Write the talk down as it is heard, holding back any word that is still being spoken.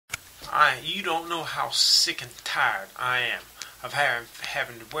You don't know how sick and tired I am of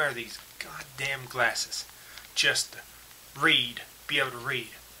having to wear these goddamn glasses just to be able to read,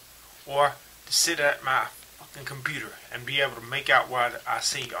 or to sit at my fucking computer and be able to make out what I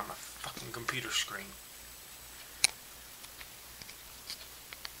see on the fucking computer screen.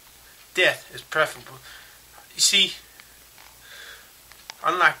 Death is preferable. You see,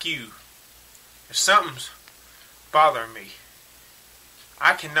 unlike you, if something's bothering me,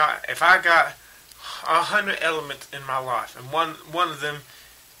 I cannot. If I got 100 elements in my life, and one of them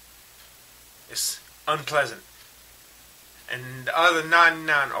is unpleasant, and the other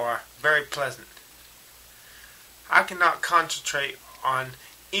 99 are very pleasant, I cannot concentrate on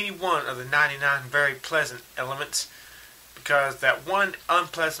any one of the 99 very pleasant elements, because that one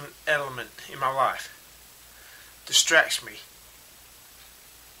unpleasant element in my life distracts me,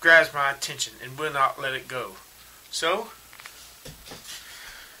 grabs my attention, and will not let it go. So,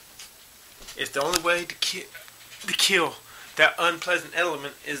 if the only way to kill that unpleasant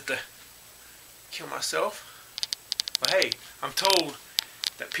element is to kill myself, well, hey, I'm told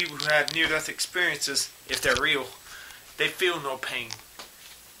that people who have near-death experiences, if they're real, they feel no pain.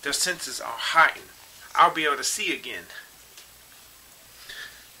 Their senses are heightened. I'll be able to see again.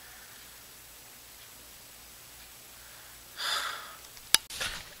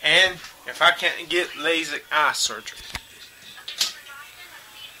 And if I can't get LASIK eye surgery,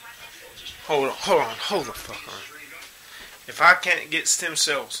 hold the fuck on. If I can't get stem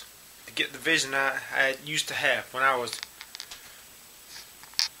cells to get the vision I used to have when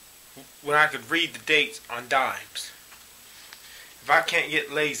I could read the dates on dimes, if I can't get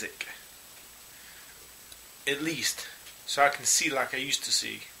LASIK, at least, so I can see like I used to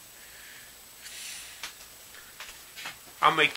see, I'll make